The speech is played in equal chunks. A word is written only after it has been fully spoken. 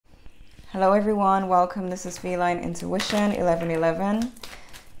Hello everyone, welcome. This is Feline Intuition 1111.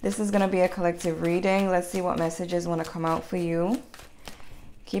 This is going to be a collective reading. Let's see what messages want to come out for you.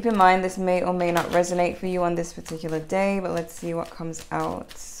 Keep in mind this may or may not resonate for you on this particular day, but let's see what comes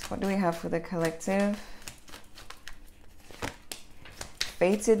out. What do we have for the collective?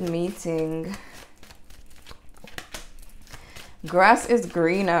 Fated meeting. Grass is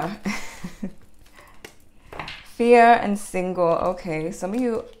greener. Fear and single. Okay, some of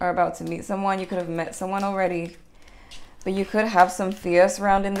you are about to meet someone. You could have met someone already, but you could have some fear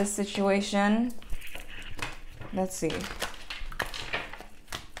surrounding this situation. Let's see.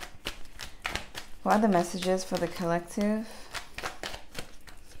 What are the messages for the collective?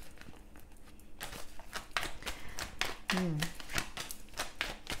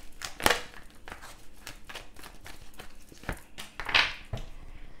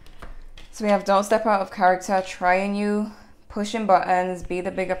 So we have don't step out of character, trying you, pushing buttons, be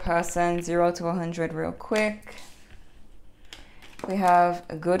the bigger person, 0 to 100 real quick. We have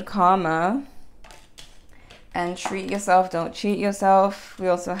good karma and treat yourself, don't cheat yourself. We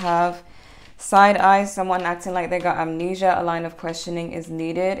also have side eye, someone acting like they got amnesia. A line of questioning is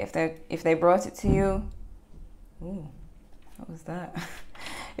needed if they brought it to you. Ooh, what was that?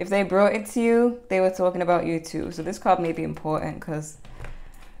 If they brought it to you, they were talking about you too. So this card may be important because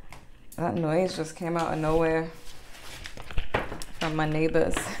that noise just came out of nowhere from my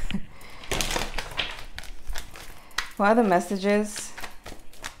neighbors. What are the messages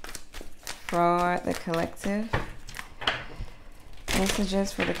for the collective?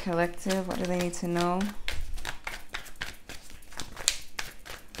 Messages for the collective. What do they need to know?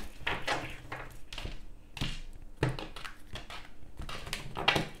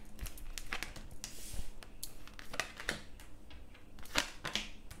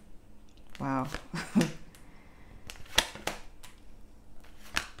 Wow.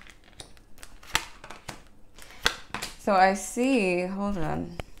 So I see, hold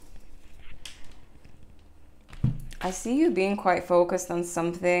on. I see you being quite focused on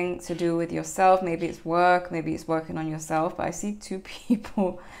something to do with yourself. Maybe it's work, maybe it's working on yourself. But I see two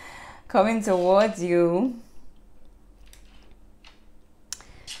people coming towards you.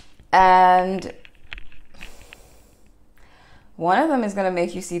 And one of them is going to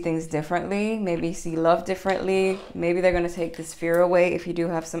make you see things differently, maybe see love differently. Maybe they're going to take this fear away if you do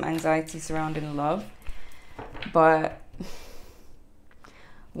have some anxiety surrounding love. But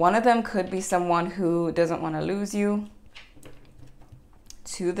one of them could be someone who doesn't want to lose you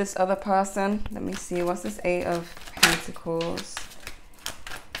to this other person. Let me see. What's this 8 of Pentacles?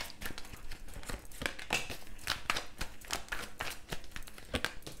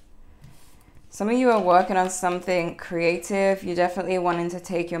 Some of you are working on something creative. You're definitely wanting to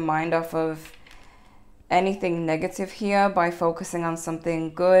take your mind off of anything negative here by focusing on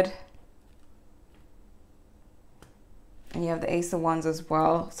something good. And you have the Ace of Wands as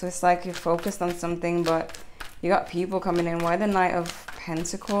well. So it's like you're focused on something, but you got people coming in. Why the Knight of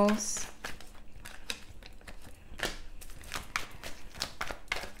Pentacles?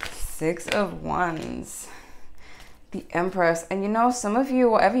 6 of Wands. The Empress. And you know, some of you,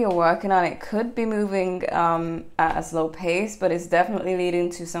 whatever you're working on, it could be moving at a slow pace, but it's definitely leading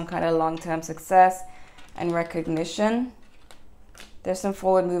to some kind of long-term success and recognition. There's some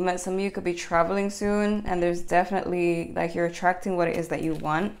forward movement. Some of you could be traveling soon, and there's definitely, like, you're attracting what it is that you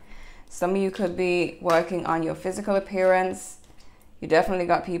want. Some of you could be working on your physical appearance. You definitely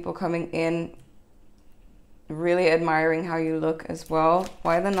got people coming in really admiring how you look as well.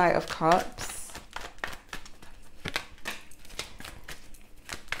 Why the Knight of Cups?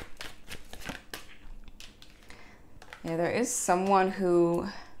 Yeah, there is someone who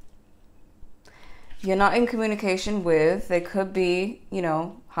you're not in communication with. They could be, you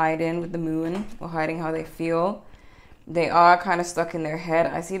know, hiding with the moon or hiding how they feel. They are kind of stuck in their head.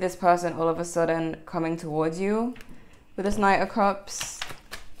 I see this person all of a sudden coming towards you with this Knight of Cups.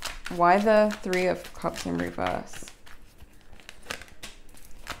 Why the 3 of Cups in reverse?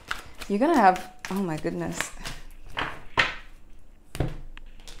 You're going to have, oh my goodness.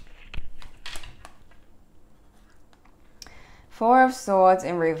 Four of Swords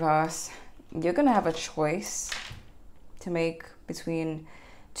in reverse. You're going to have a choice to make between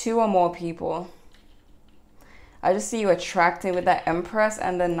 2 or more people. I just see you attracting with that Empress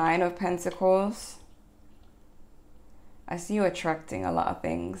and the 9 of Pentacles. I see you attracting a lot of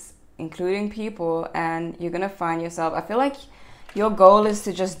things, including people, and you're going to find yourself. I feel like your goal is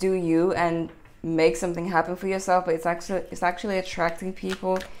to just do you and make something happen for yourself, but it's actually attracting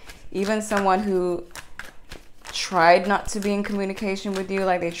people, even someone who tried not to be in communication with you,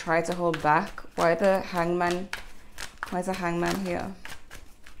 like they tried to hold back. Why the Hangman? Why is a Hangman here?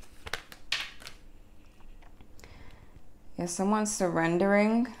 Yeah, someone's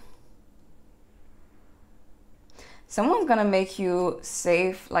surrendering. Someone's gonna make you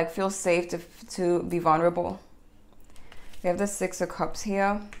safe, like feel safe to be vulnerable. We have the Six of Cups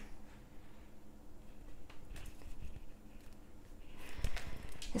here.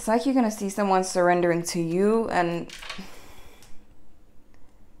 It's like you're gonna see someone surrendering to you, and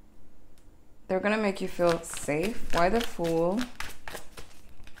they're gonna make you feel safe. Why the Fool?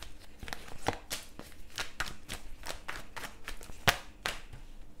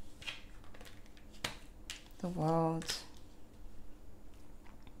 The World.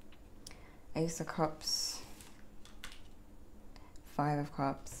 Ace of Cups. Five of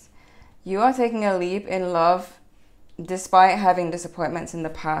Cups. You are taking a leap in love despite having disappointments in the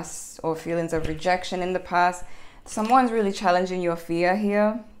past or feelings of rejection in the past. Someone's really challenging your fear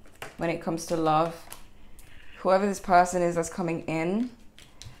here when it comes to love. Whoever this person is that's coming in.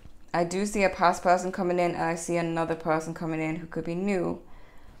 I do see a past person coming in, and I see another person coming in who could be new.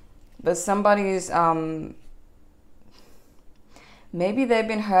 But somebody's maybe they've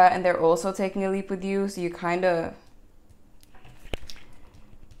been hurt and they're also taking a leap with you, so you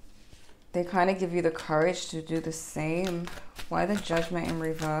they kind of give you the courage to do the same. Why the Judgment in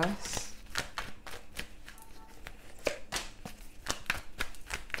reverse?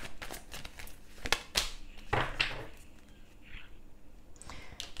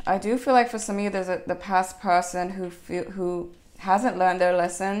 I do feel like for some of you, there's the past person who hasn't learned their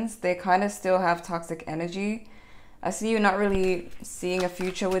lessons. They kind of still have toxic energy. I see you not really seeing a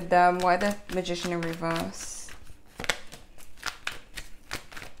future with them. Why the Magician in reverse?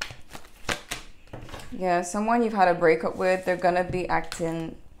 Yeah, someone you've had a breakup with, they're going to be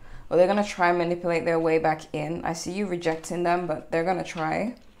acting, or they're going to try and manipulate their way back in. I see you rejecting them, but they're going to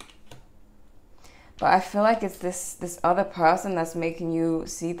try. But I feel like it's this other person that's making you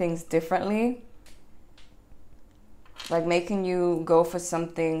see things differently. Like making you go for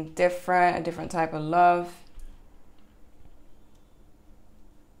something different, a different type of love.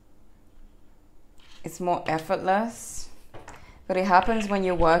 It's more effortless, but it happens when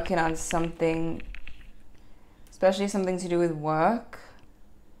you're working on something, especially something to do with work,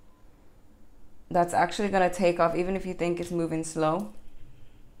 that's actually going to take off, even if you think it's moving slow.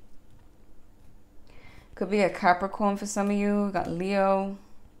 Could be a Capricorn for some of you. We got Leo,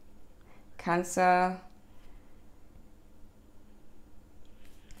 Cancer,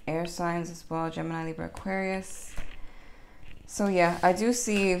 air signs as well, Gemini, Libra, Aquarius. So yeah, I do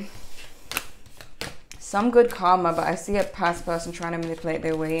see some good karma, but I see a past person trying to manipulate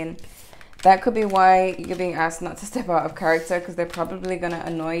their way in. That could be why you're being asked not to step out of character, because they're probably going to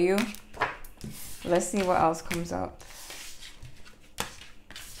annoy you. Let's see what else comes up.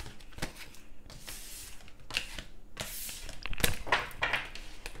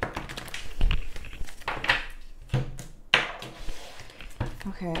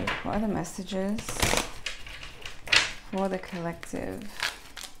 Okay, what are the messages for the collective?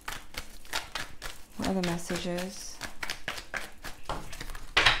 What are the messages?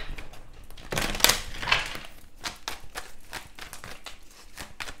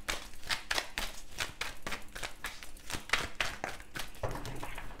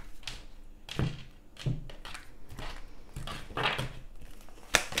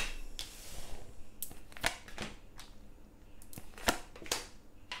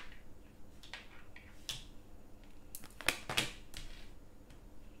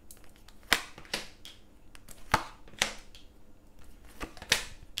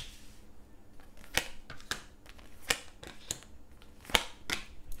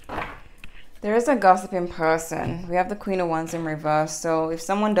 There is a gossiping person. We have the Queen of Wands in reverse. So if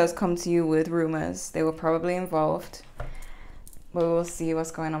someone does come to you with rumors, they were probably involved. But we'll see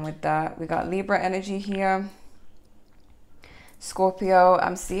what's going on with that. We got Libra energy here. Scorpio,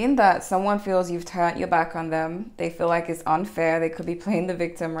 I'm seeing that someone feels you've turned your back on them. They feel like it's unfair. They could be playing the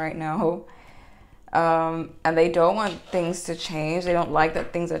victim right now. And they don't want things to change. They don't like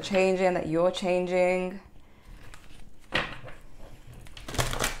that things are changing, that you're changing.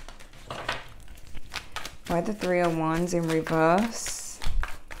 Why the Three of Wands in reverse?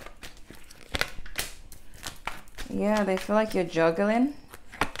 Yeah, they feel like you're juggling.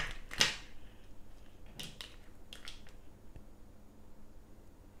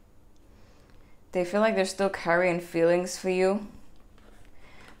 They feel like they're still carrying feelings for you.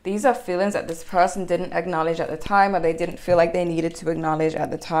 These are feelings that this person didn't acknowledge at the time, or they didn't feel like they needed to acknowledge at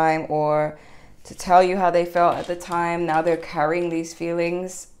the time, or to tell you how they felt at the time. Now they're carrying these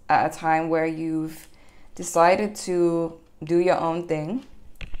feelings at a time where you've decided to do your own thing.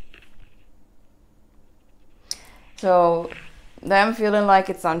 So them feeling like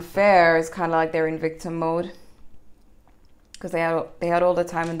it's unfair is kind of like they're in victim mode. because they had all the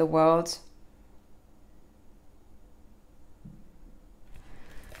time in the world.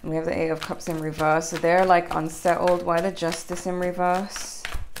 We have the Eight of Cups in reverse. So they're like unsettled. Why the Justice in reverse?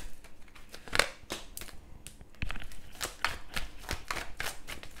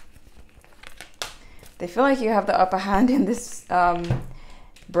 They feel like you have the upper hand in this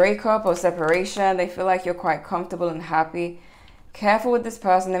breakup or separation. They feel like you're quite comfortable and happy. Careful with this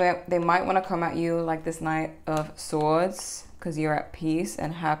person. They might want to come at you like this Knight of Swords because you're at peace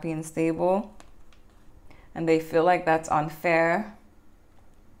and happy and stable. And they feel like that's unfair.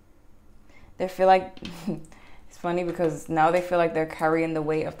 They feel like, it's funny because now they feel like they're carrying the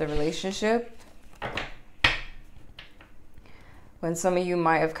weight of the relationship. When some of you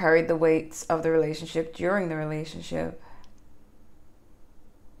might have carried the weights of the relationship during the relationship.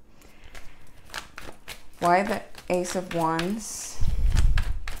 Why the Ace of Wands?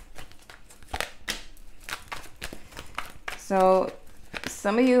 So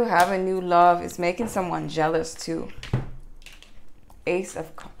some of you have a new love. It's making someone jealous too. Page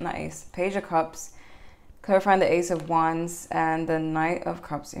of Cups, clarifying the Ace of Wands, and the Knight of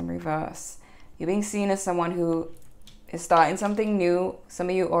Cups in reverse. You're being seen as someone who is starting something new. Some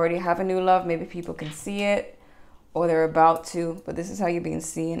of you already have a new love. Maybe people can see it or they're about to, but this is how you're being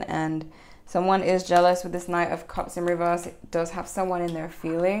seen. And someone is jealous with this Knight of Cups in reverse. It does have someone in their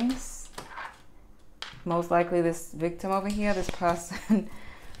feelings. Most likely this victim over here, this person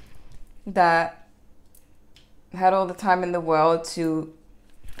that had all the time in the world to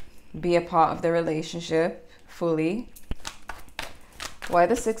be a part of the relationship fully. Why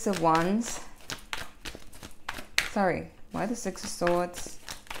the Six of Wands? Sorry, why the Six of Swords?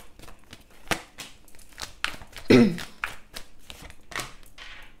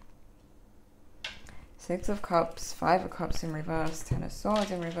 Six of Cups, Five of Cups in reverse, Ten of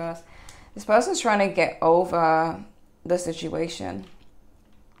Swords in reverse. This person's trying to get over the situation.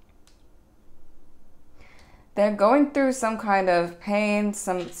 They're going through some kind of pain,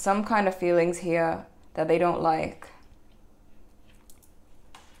 some kind of feelings here that they don't like.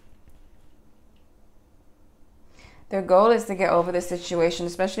 Their goal is to get over this situation,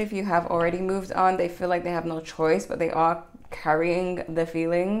 especially if you have already moved on. They feel like they have no choice, but they are carrying the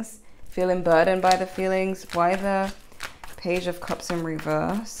feelings, feeling burdened by the feelings. Why the Page of Cups in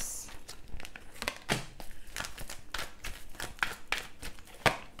reverse?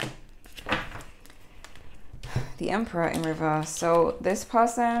 The Emperor in reverse. So this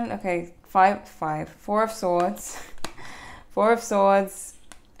person, okay, Four of Swords, Four of Swords,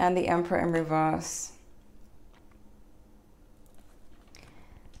 and the Emperor in reverse.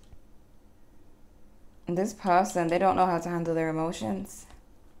 And this person, they don't know how to handle their emotions.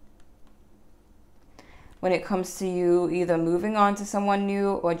 When it comes to you either moving on to someone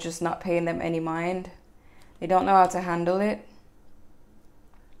new or just not paying them any mind, they don't know how to handle it.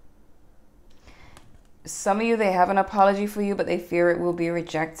 Some of you, they have an apology for you, but they fear it will be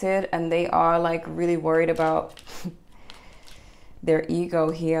rejected. And they are like really worried about their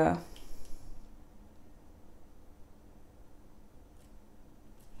ego here.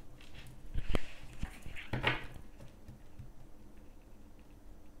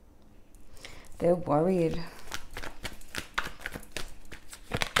 They're worried.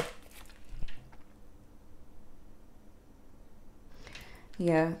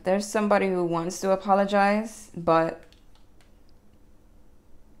 Yeah, there's somebody who wants to apologize, but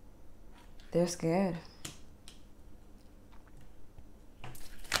they're scared.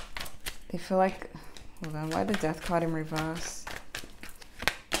 They feel like, hold on, why the Death card in reverse?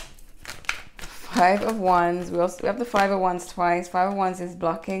 Five of Wands. We have the Five of Wands twice. Five of Wands is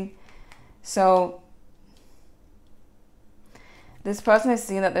blocking. So this person is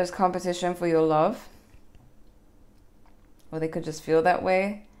seeing that there's competition for your love. Or they could just feel that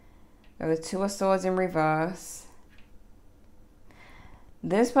way. There are the Two of Swords in reverse.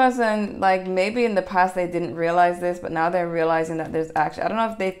 This person, like maybe in the past they didn't realize this, but now they're realizing that there's actually, I don't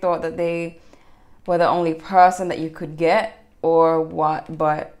know if they thought that they were the only person that you could get or what,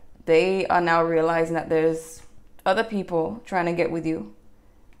 but they are now realizing that there's other people trying to get with you.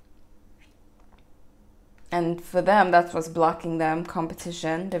 And for them, that's what's blocking them,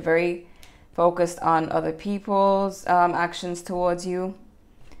 competition. They're very focused on other people's actions towards you.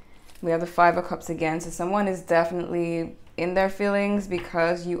 We have the Five of Cups again. So someone is definitely in their feelings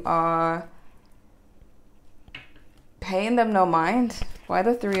because you are paying them no mind. Why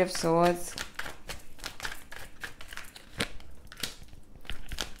the Three of Swords?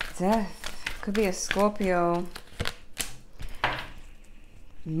 Death. Could be a Scorpio.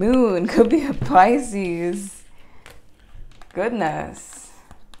 Moon. Could be a Pisces. Goodness.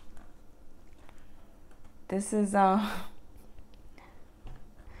 This is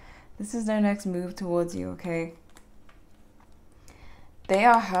This is their next move towards you, okay? They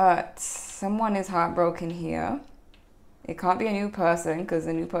are hurt. Someone is heartbroken here. It can't be a new person, because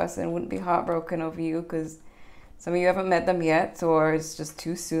a new person wouldn't be heartbroken over you, because some of you haven't met them yet, or it's just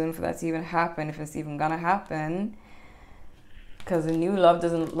too soon for that to even happen, if it's even gonna happen. Because a new love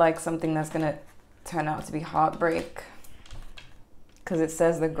doesn't like something that's gonna turn out to be heartbreak. Because it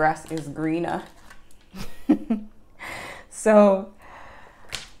says the grass is greener. So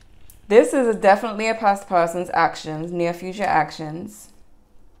this is definitely a past person's actions, near future actions.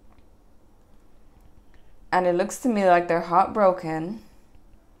 And it looks to me like they're heartbroken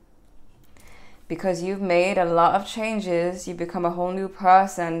because you've made a lot of changes. You've become a whole new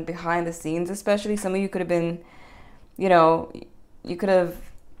person behind the scenes, especially some of you could have been, you know, you could have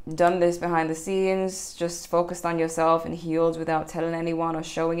done this behind the scenes, just focused on yourself and healed without telling anyone or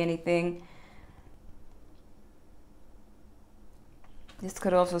showing anything. This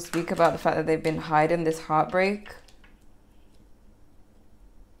could also speak about the fact that they've been hiding this heartbreak.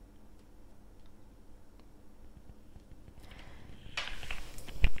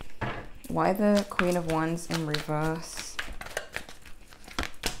 Why the Queen of Wands in reverse?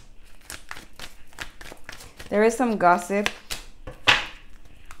 There is some gossip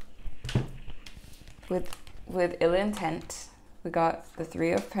with ill intent. We got the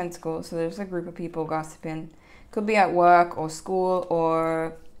Three of Pentacles, so there's a group of people gossiping. Could be at work or school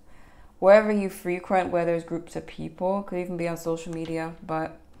or wherever you frequent where there's groups of people. Could even be on social media,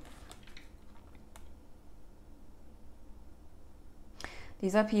 but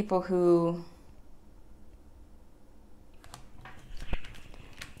these are people who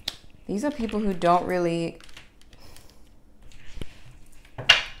don't really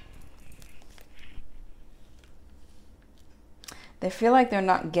they feel like they're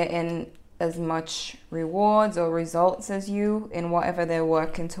not getting as much rewards or results as you in whatever they're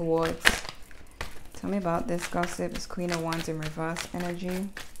working towards. Tell me about this gossip. It's Queen of Wands in reverse energy.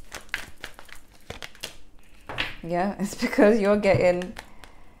 Yeah, it's because you're getting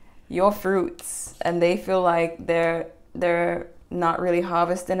your fruits and they feel like they're not really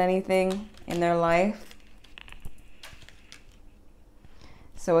harvesting anything in their life.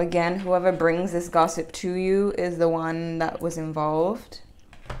 So again, whoever brings this gossip to you is the one that was involved.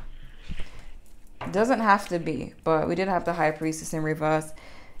 It doesn't have to be, but we did have the High Priestess in reverse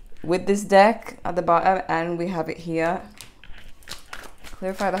with this deck at the bottom, and we have it here.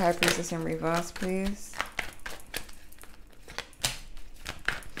 Clarify the High Priestess in reverse, please.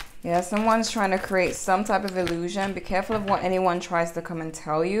 Yeah, someone's trying to create some type of illusion. Be careful of what anyone tries to come and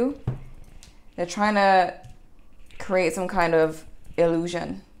tell you. They're trying to create some kind of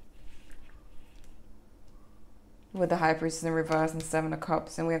illusion with the High Priestess in reverse and Seven of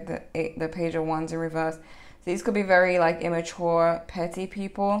Cups, and we have the Page of Wands in reverse. So these could be very like immature, petty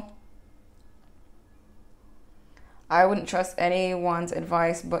people. I wouldn't trust anyone's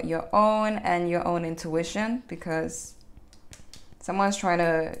advice but your own and your own intuition, because someone's trying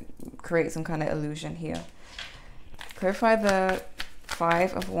to create some kind of illusion here. Clarify the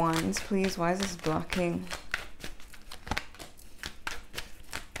Five of Wands, please. Why is this blocking?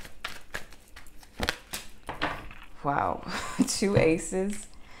 Wow, 2 aces.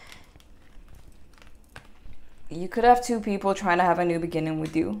 You could have 2 people trying to have a new beginning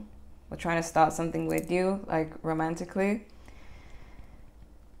with you, or trying to start something with you, like romantically.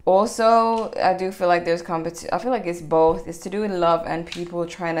 Also, I do feel like there's competition. I feel like it's both. It's to do with love and people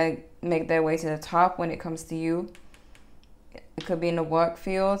trying to make their way to the top when it comes to you. It could be in the work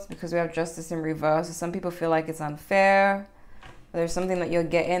fields because we have Justice in reverse. So some people feel like it's unfair. There's something that you're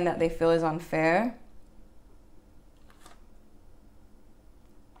getting that they feel is unfair.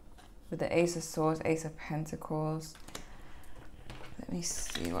 With the Ace of Swords, Ace of Pentacles. Let me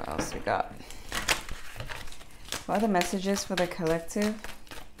see what else we got. What are the messages for the collective?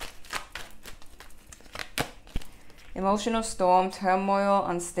 Emotional storm, turmoil,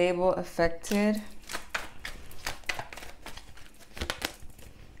 unstable, affected.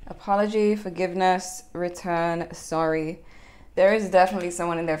 Apology, forgiveness, return, sorry. There is definitely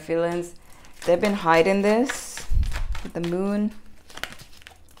someone in their feelings. They've been hiding this with the Moon.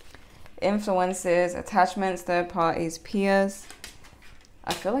 Influences, attachments, third parties, peers.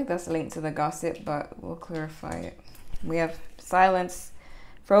 I feel like that's linked to the gossip, but we'll clarify it. We have silence,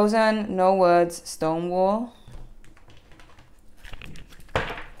 frozen, no words, stonewall.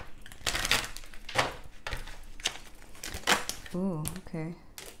 Ooh, okay.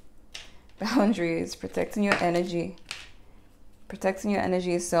 Boundaries, protecting your energy. Protecting your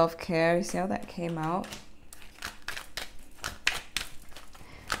energy is self-care. You see how that came out?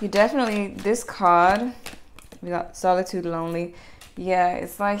 You definitely, this card, we got solitude, lonely. Yeah,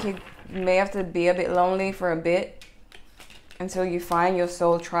 it's like may have to be a bit lonely for a bit until you find your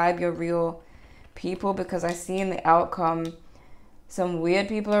soul tribe, your real people, because I see in the outcome some weird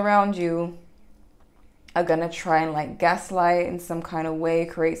people around you are gonna try and like gaslight in some kind of way,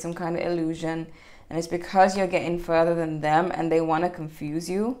 create some kind of illusion, and it's because you're getting further than them and they want to confuse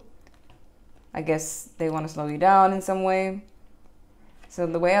you. I guess they want to slow you down in some way. So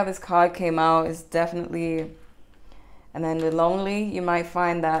the way how this card came out is definitely, and then the lonely, you might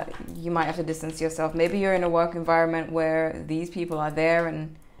find that you might have to distance yourself. Maybe you're in a work environment where these people are there,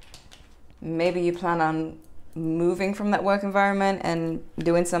 and maybe you plan on moving from that work environment and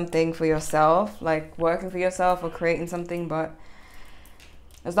doing something for yourself, like working for yourself or creating something. But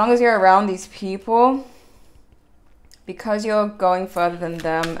as long as you're around these people, because you're going further than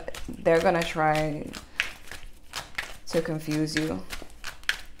them, they're gonna try to confuse you.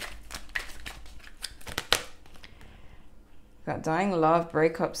 Got dying love,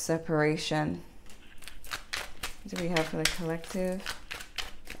 breakup, separation. What do we have for the collective?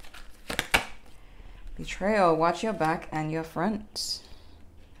 Betrayal, watch your back and your front.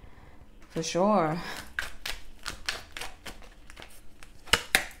 For sure.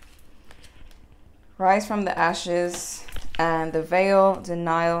 Rise from the ashes and the veil,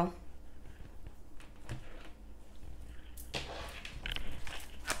 denial.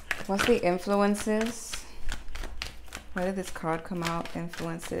 What's the influences? Why did this card come out?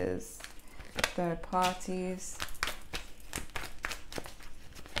 Influences, third parties.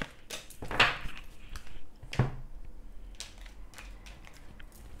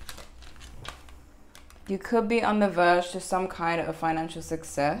 You could be on the verge to some kind of financial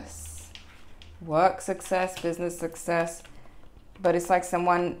success, work success, business success, but it's like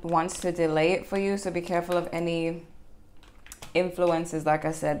someone wants to delay it for you. So be careful of any influences. Like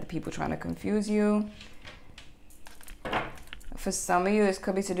I said, the people trying to confuse you. For some of you, this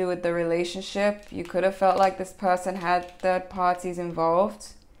could be to do with the relationship. You could have felt like this person had third parties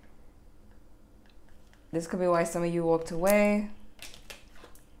involved. This could be why some of you walked away.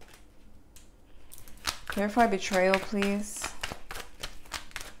 Clarify betrayal, please.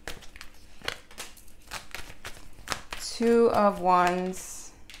 Two of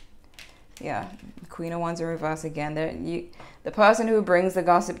Wands. Yeah, Queen of Wands in reverse again. The person who brings the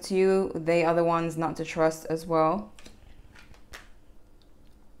gossip to you, they are the ones not to trust as well.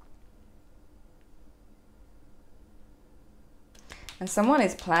 And someone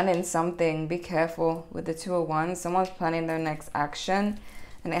is planning something. Be careful with the Two of Wands. Someone's planning their next action.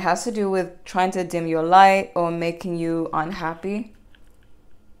 And it has to do with trying to dim your light or making you unhappy.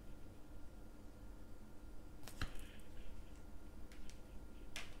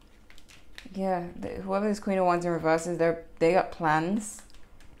 Yeah, whoever this Queen of Wands in reverse is, they got plans.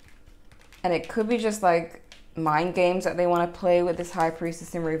 And it could be just like mind games that they want to play with this High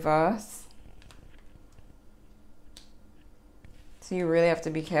Priestess in reverse. So you really have to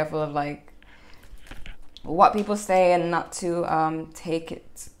be careful of like what people say and not to take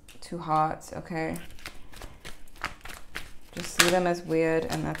it to heart, okay? Just see them as weird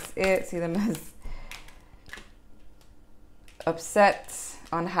and that's it. See them as upset,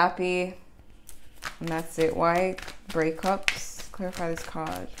 unhappy, and that's it. Why breakups? Clarify this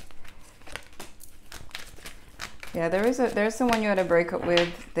card. Yeah, there's someone you had a breakup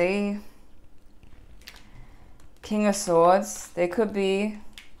with. King of Swords. They could be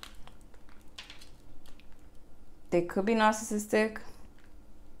narcissistic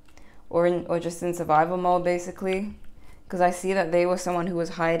or just in survival mode, basically. Because I see that they were someone who was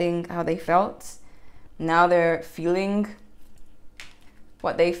hiding how they felt. Now they're feeling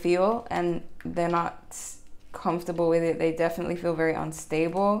what they feel and they're not comfortable with it. They definitely feel very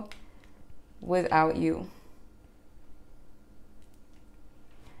unstable without you.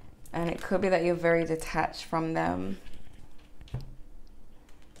 And it could be that you're very detached from them.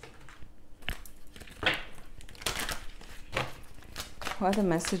 What are the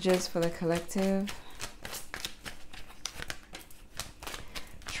messages for the collective?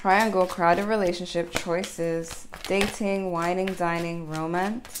 Triangle, crowded relationship, choices, dating, whining, dining,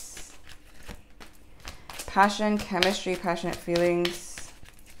 romance, passion, chemistry, passionate feelings,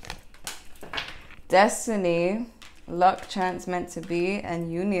 destiny, luck, chance, meant to be,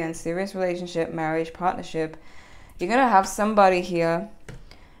 and union, serious relationship, marriage, partnership. You're going to have somebody here.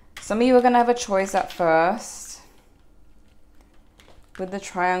 Some of you are going to have a choice at first with the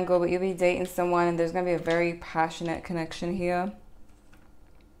triangle, but you'll be dating someone and there's going to be a very passionate connection here.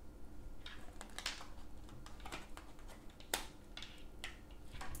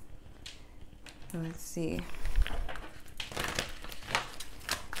 Let's see.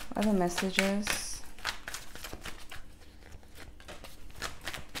 What are the messages?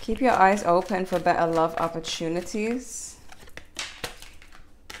 Keep your eyes open for better love opportunities.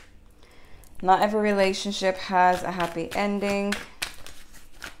 Not every relationship has a happy ending.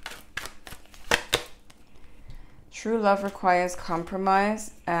 True love requires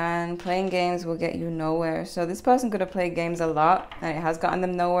compromise, and playing games will get you nowhere. So this person could have played games a lot, and it has gotten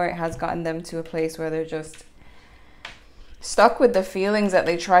them nowhere. It has gotten them to a place where they're just stuck with the feelings that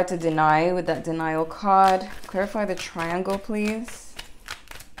they tried to deny with that denial card. Clarify the triangle, please.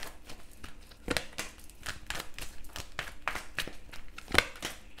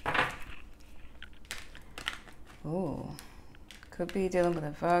 Ooh, could be dealing with a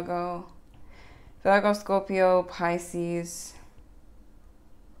Virgo. Virgo, Scorpio, Pisces,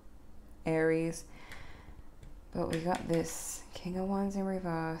 Aries. But we got this King of Wands in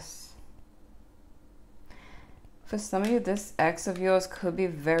reverse. For some of you, this ex of yours could be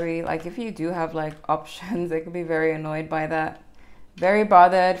very, like, if you do have like options, they could be very annoyed by that. Very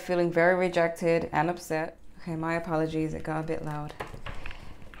bothered, feeling very rejected and upset. Okay, my apologies, it got a bit loud.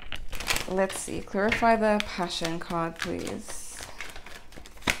 Let's see, clarify the passion card, please.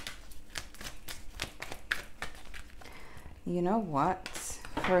 You know what?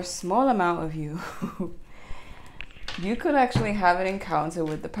 For a small amount of you, you could actually have an encounter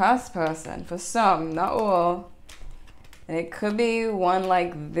with the past person. For some, not all. And it could be one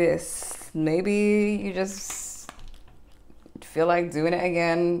like this. Maybe you just feel like doing it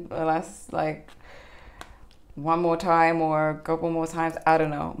again, last like one more time or a couple more times. I don't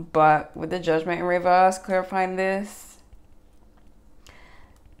know. But with the Judgment in reverse, clarifying this.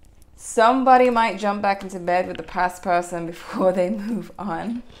 Somebody might jump back into bed with the past person before they move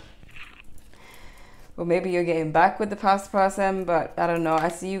on. Or maybe you're getting back with the past person, but I don't know. I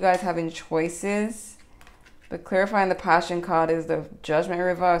see you guys having choices. But clarifying the passion card is the Judgment in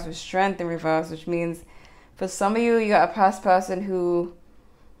reverse with Strength in reverse, which means for some of you, you got a past person who,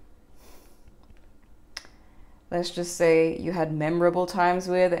 let's just say you had memorable times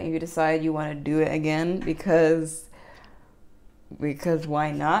with and you decide you want to do it again because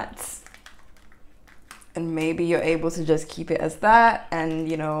why not? And maybe you're able to just keep it as that and,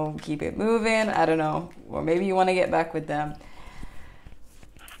 you know, keep it moving. I don't know. Or maybe you want to get back with them.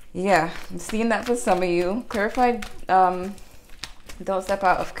 Yeah, I'm seeing that for some of you. Clarify, don't step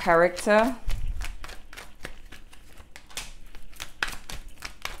out of character.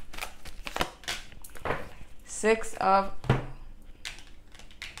 Six of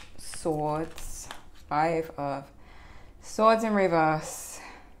Swords. Five of Swords in reverse.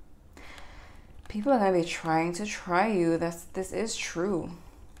 People are going to be trying to try you. This is true.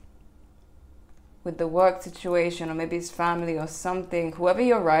 With the work situation, or maybe it's family or something. Whoever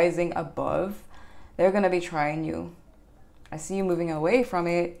you're rising above, they're going to be trying you. I see you moving away from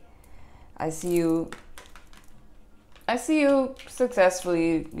it. I see you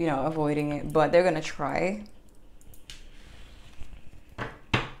successfully, you know, avoiding it. But they're going to try.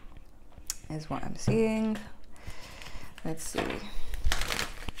 Is what I'm seeing. Let's see.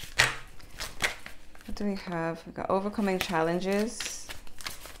 What do we have? We've got overcoming challenges.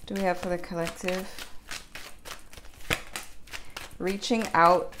 What do we have for the collective? Reaching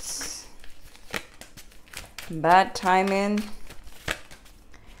out. Bad timing.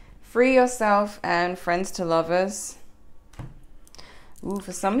 Free yourself and friends to lovers. Ooh,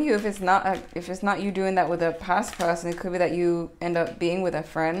 for some of you, if it's not you doing that with a past person, it could be that you end up being with a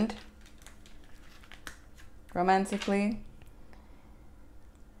friend. Romantically.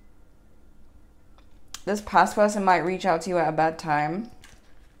 This past person might reach out to you at a bad time.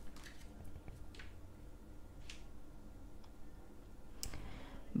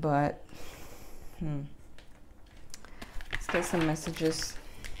 But, let's get some messages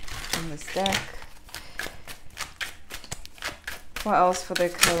from this deck. What else for the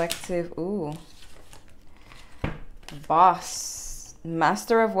collective? Ooh. Boss.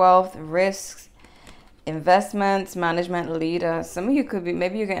 Master of wealth, risks, investments, management, leader. Some of you could be,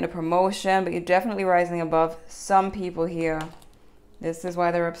 maybe you're getting a promotion, but you're definitely rising above some people here. This is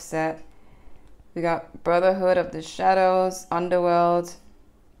why they're upset. We got Brotherhood of the Shadows, Underworld,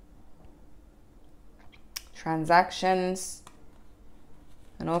 transactions,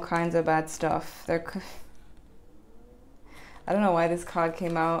 and all kinds of bad stuff. I don't know why this card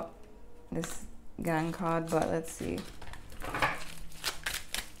came out, this gang card, but let's see.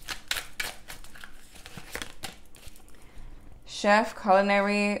 Chef,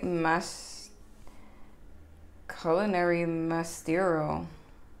 culinary maestro.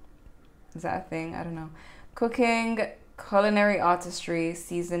 Is that a thing? I don't know. Cooking, culinary artistry,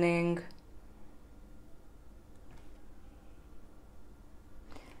 seasoning.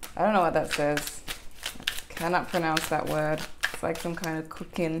 I don't know what that says. Cannot pronounce that word. It's like some kind of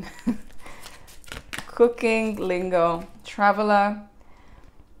cooking cooking lingo. Traveler,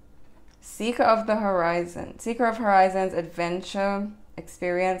 seeker of the horizon, seeker of horizons, adventure,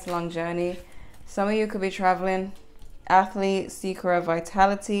 experience, long journey. Some of you could be traveling. Athlete, seeker of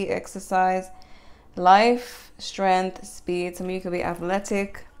vitality, exercise, life, strength, speed. Some of you could be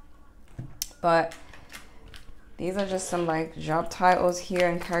athletic, but these are just some like job titles here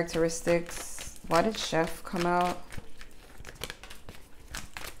and characteristics. Why did chef come out?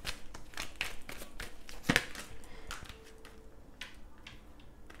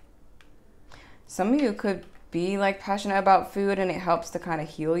 Some of you could be like passionate about food and it helps to kind of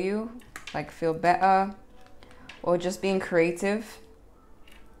heal you, like feel better, or just being creative.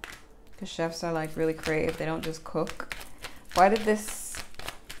 Because chefs are like really creative, they don't just cook. Why did this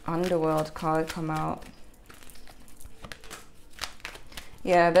Underworld card come out?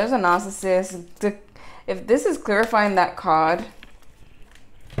 Yeah, there's a narcissist. If this is clarifying that card,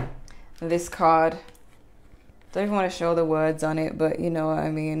 this card, don't even want to show the words on it, but you know what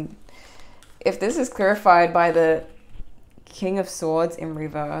I mean. If this is clarified by the King of Swords in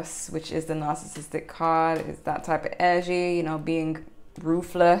reverse, which is the narcissistic card, it's that type of energy, you know, being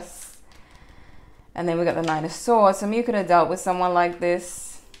ruthless. And then we got the Nine of Swords. Some of you could have dealt with someone like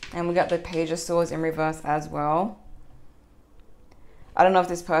this. And we got the Page of Swords in reverse as well. I don't know if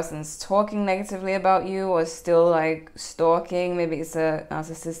this person's talking negatively about you or still like stalking. Maybe it's a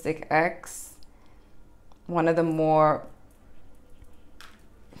narcissistic ex. One of the more,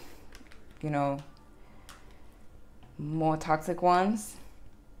 you know, more toxic ones,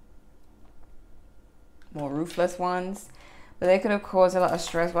 more ruthless ones, but they could have caused a lot of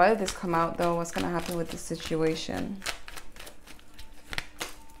stress. Why did this come out though? What's going to happen with this situation?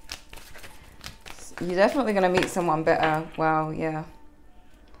 You're definitely going to meet someone better. Wow, yeah.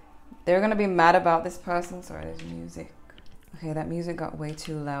 They're going to be mad about this person. Sorry, there's music. Okay, that music got way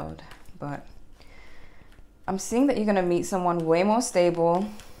too loud, but I'm seeing that you're going to meet someone way more stable,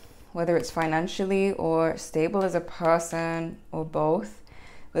 whether it's financially or stable as a person or both.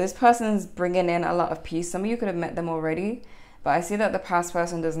 But this person's bringing in a lot of peace. Some of you could have met them already, but I see that the past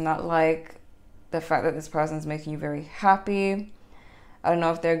person does not like the fact that this person's making you very happy. I don't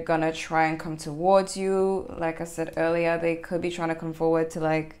know if they're gonna try and come towards you. Like I said earlier, they could be trying to come forward to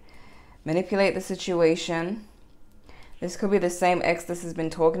like manipulate the situation. This could be the same ex this has been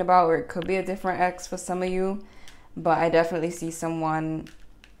talking about, or it could be a different ex for some of you. But I definitely see someone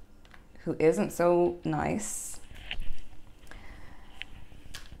who isn't so nice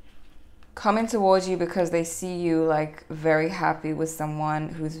coming towards you because they see you like very happy with someone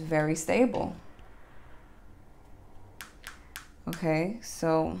who's very stable. Okay,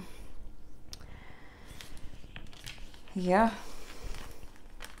 so yeah,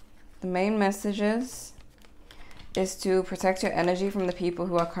 the main messages is to protect your energy from the people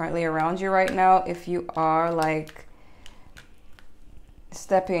who are currently around you right now. If you are like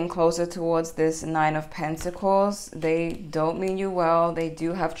stepping closer towards this Nine of Pentacles, they don't mean you well. They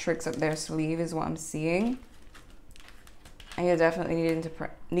do have tricks up their sleeve is what I'm seeing. And you're definitely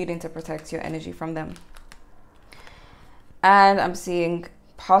needing to protect your energy from them. And I'm seeing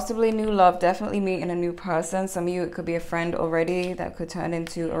possibly new love, definitely meeting a new person. Some of you, it could be a friend already that could turn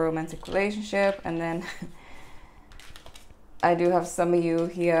into a romantic relationship. And then I do have some of you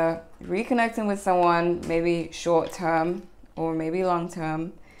here reconnecting with someone, maybe short term or maybe long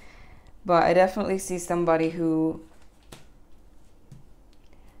term, but I definitely see somebody who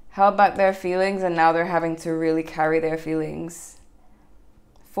held back their feelings and now they're having to really carry their feelings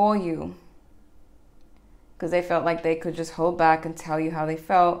for you because they felt like they could just hold back and tell you how they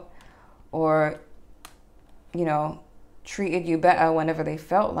felt, or you know, treated you better whenever they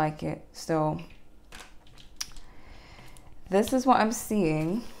felt like it. So this is what I'm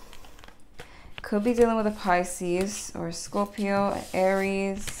seeing. Could be dealing with a Pisces or a Scorpio, an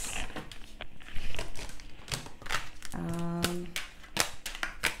Aries,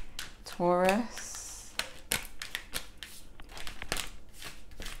 Taurus,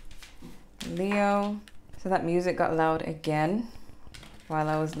 Leo. So that music got loud again while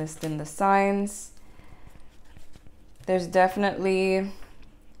I was listing the signs. There's definitely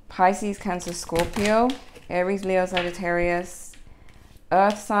Pisces, Cancer, Scorpio, Aries, Leo, Sagittarius,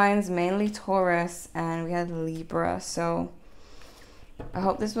 Earth signs, mainly Taurus, and we had Libra. So I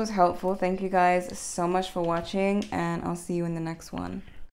hope this was helpful. Thank you guys so much for watching, and I'll see you in the next one.